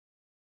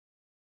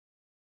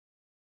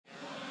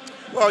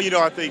Well,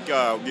 I think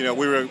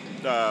we were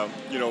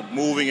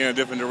moving in a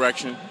different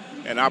direction.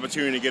 An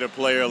opportunity to get a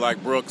player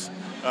like Brooks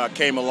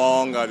came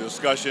along. A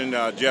discussion.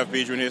 Jeff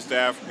Beecher and his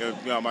staff,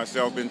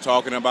 myself, been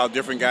talking about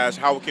different guys.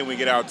 How can we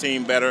get our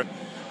team better?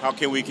 How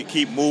can we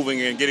keep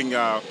moving and getting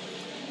the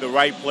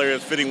right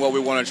players fitting what we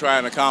want to try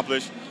and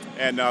accomplish?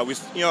 And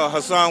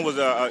Hassan was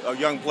a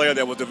young player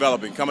that was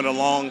developing, coming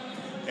along,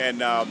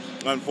 and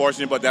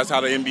unfortunate, but that's how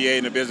the NBA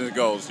and the business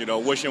goes.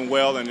 Wish him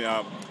well,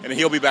 and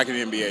he'll be back in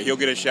the NBA. He'll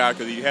get a shot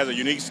because he has a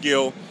unique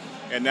skill,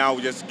 and now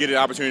we just get an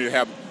opportunity to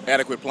have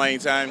adequate playing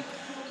time.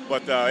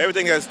 But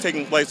everything that's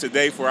taking place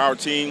today for our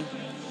team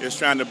is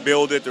trying to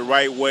build it the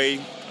right way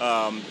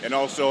and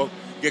also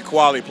get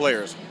quality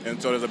players. And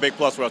so there's a big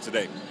plus for us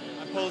today.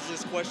 I pose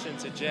this question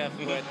to Jeff,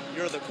 but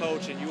you're the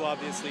coach and you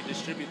obviously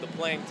distribute the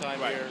playing time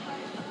here.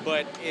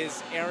 But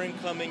is Aaron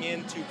coming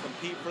in to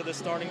compete for the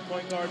starting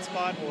point guard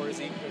spot, or is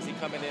he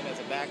coming in as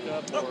a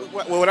backup?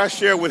 Well, what I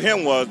shared with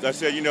him was, I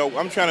said,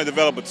 I'm trying to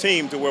develop a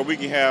team to where we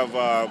can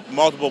have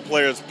multiple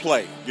players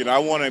play. I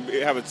want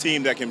to have a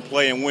team that can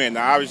play and win.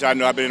 Now, obviously, I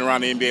know I've been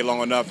around the NBA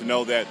long enough to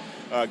know that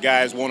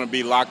guys want to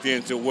be locked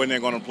into when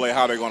they're going to play,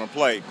 how they're going to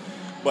play.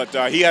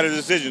 But he had a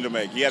decision to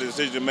make. He had a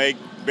decision to make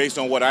based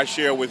on what I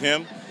shared with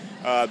him,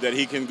 that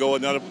he can go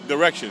another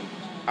direction.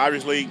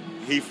 Obviously,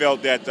 he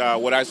felt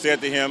that what I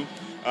said to him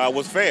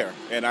was fair,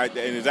 and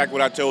exactly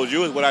what I told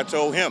you is what I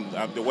told him.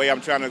 The way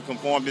I'm trying to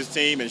conform this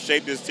team and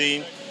shape this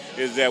team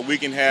is that we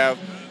can have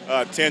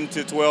 10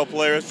 to 12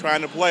 players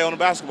trying to play on the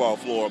basketball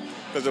floor.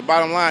 Because the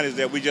bottom line is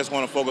that we just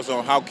want to focus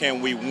on how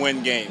can we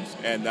win games,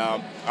 and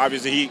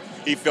obviously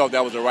he felt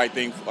that was the right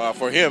thing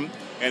for him,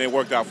 and it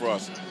worked out for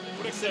us.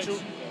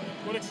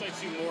 What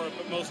excites you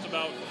most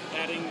about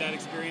adding that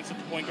experience at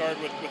the point guard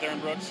with Aaron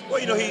Brooks? Well,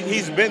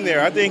 he's been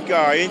there. I think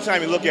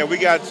anytime you look at, we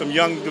got some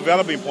young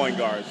developing point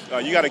guards.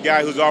 You got a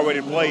guy who's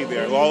already played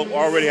there, who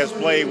already has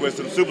played with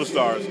some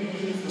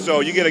superstars.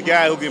 So you get a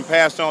guy who can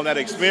pass on that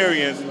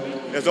experience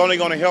that's only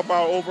going to help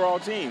our overall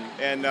team.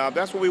 And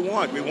that's what we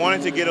want. We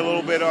wanted to get a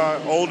little bit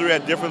older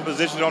at different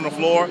positions on the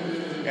floor.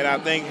 And I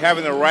think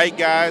having the right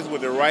guys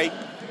with the right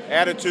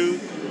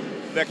attitude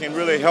that can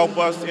really help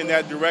us in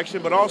that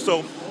direction, but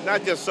also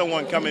not just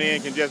someone coming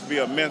in can just be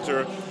a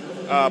mentor,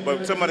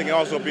 but somebody can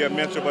also be a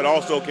mentor but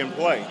also can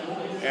play.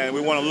 And we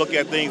want to look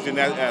at things in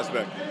that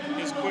aspect.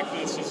 His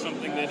quickness is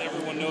something that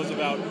everyone knows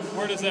about.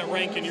 Where does that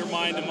rank in your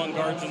mind among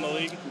guards in the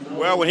league?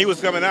 Well, when he was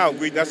coming out,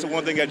 that's the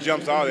one thing that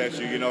jumps out at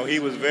you. He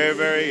was very,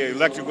 very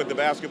electric with the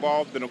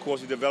basketball. Then, of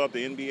course, he developed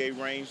the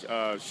NBA range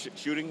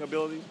shooting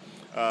ability,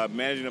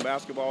 managing a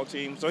basketball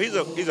team. So he's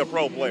a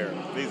pro player.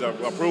 He's a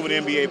proven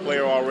NBA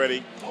player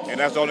already, and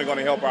that's only going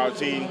to help our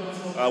team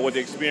with the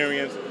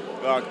experience,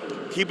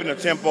 keeping the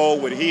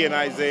tempo with he and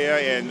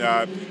Isaiah, and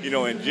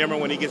and Jimmer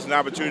when he gets an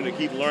opportunity to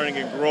keep learning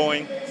and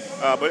growing.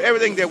 But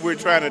everything that we're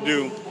trying to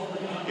do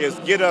is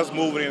get us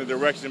moving in a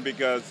direction,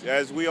 because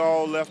as we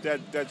all left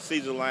that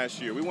season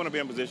last year, we want to be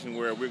in a position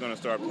where we're going to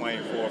start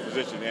playing for a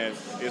position, and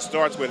it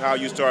starts with how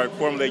you start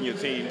formulating your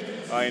team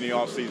in the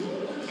offseason.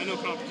 I know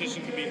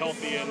competition can be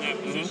healthy in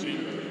that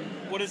position.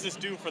 What does this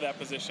do for that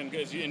position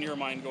in your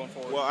mind going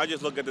forward? Well, I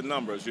just look at the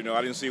numbers. I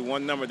didn't see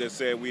one number that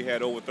said we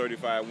had over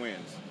 35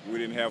 wins. We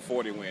didn't have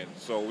 40 wins.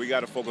 So we got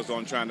to focus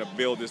on trying to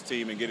build this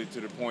team and get it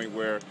to the point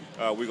where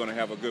we're going to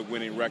have a good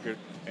winning record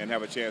and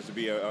have a chance to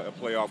be a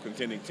playoff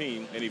contending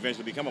team and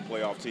eventually become a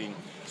playoff team.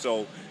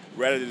 So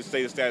rather than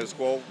stay the status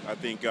quo, I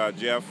think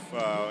Jeff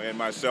and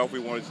myself, we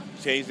want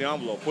to change the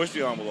envelope, push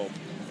the envelope.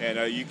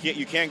 And you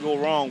can't go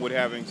wrong with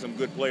having some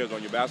good players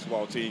on your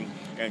basketball team,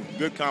 and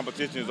good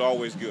competition is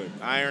always good.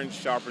 Iron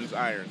sharpens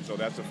iron, so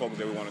that's the focus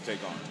that we want to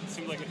take on. It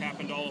seemed like it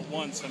happened all at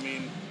once. I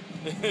mean,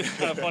 it's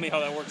kind of funny how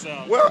that works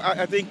out. Well,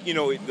 I think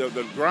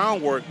the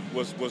groundwork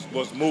was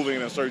moving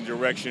in a certain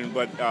direction,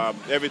 but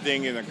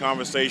everything in the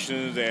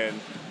conversations and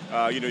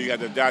you got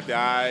to dot the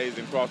I's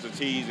and cross the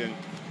T's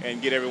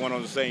and get everyone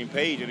on the same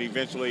page, and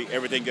eventually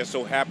everything just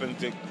so happens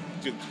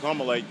to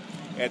culminate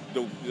at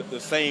the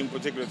same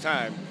particular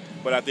time.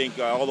 But I think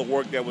all the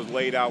work that was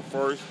laid out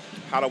first,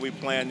 how do we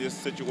plan this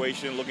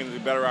situation, looking to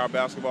better our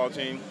basketball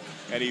team,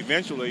 and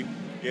eventually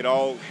it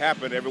all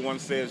happened. Everyone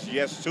says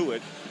yes to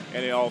it,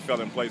 and it all fell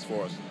in place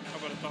for us. How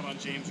about a thought on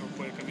James real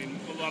quick? I mean,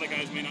 a lot of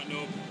guys may not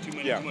know too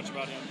much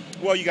about him.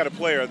 Well, you got a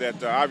player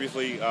that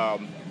obviously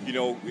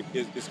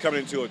is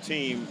coming into a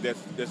team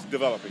that's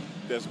developing,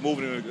 that's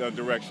moving in a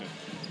direction.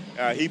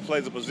 He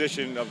plays a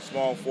position of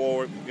small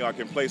forward.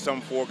 Can play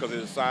some forward because of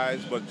his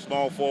size, but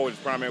small forward is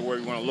primarily where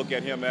we want to look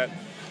at him at.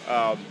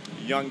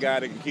 Young guy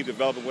that can keep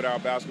developing with our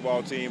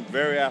basketball team,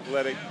 very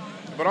athletic,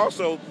 but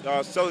also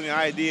selling the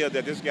idea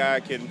that this guy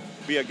can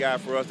be a guy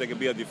for us that can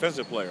be a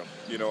defensive player.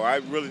 I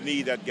really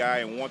need that guy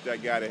and want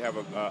that guy to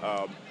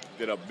have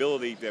that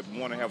ability, that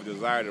want to have a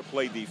desire to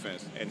play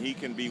defense, and he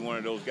can be one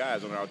of those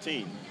guys on our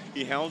team.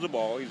 He handles the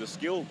ball. He's a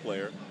skilled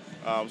player.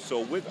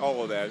 So with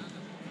all of that,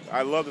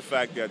 I love the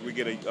fact that we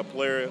get a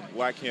player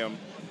like him,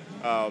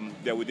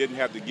 that we didn't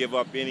have to give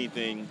up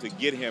anything to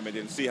get him, and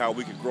then see how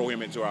we could grow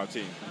him into our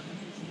team.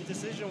 The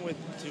decision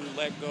to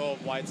let go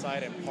of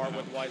Whiteside and part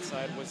with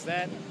Whiteside, was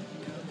that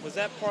Was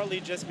that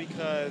partly just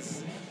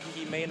because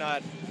he may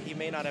not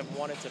have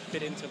wanted to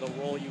fit into the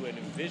role you had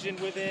envisioned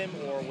with him,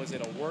 or was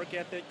it a work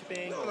ethic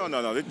thing?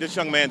 No. This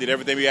young man did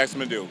everything we asked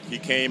him to do. He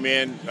came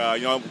in,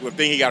 the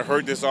thing he got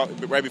hurt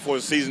right before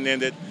the season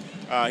ended.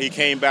 He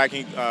came back,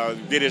 he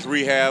did his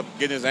rehab,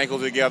 getting his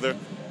ankles together,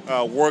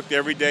 worked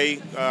every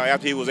day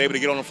after he was able to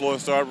get on the floor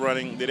and start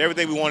running. Did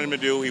everything we wanted him to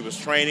do. He was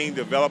training,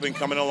 developing,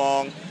 coming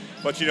along.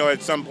 But,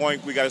 at some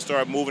point we got to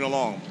start moving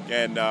along.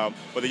 And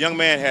but the young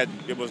man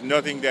it was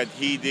nothing that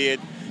he did.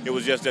 It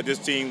was just that this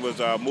team was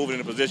moving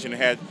in a position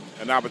and had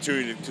an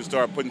opportunity to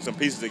start putting some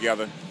pieces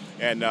together.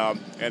 And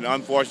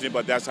unfortunate,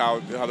 but that's how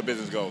the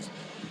business goes.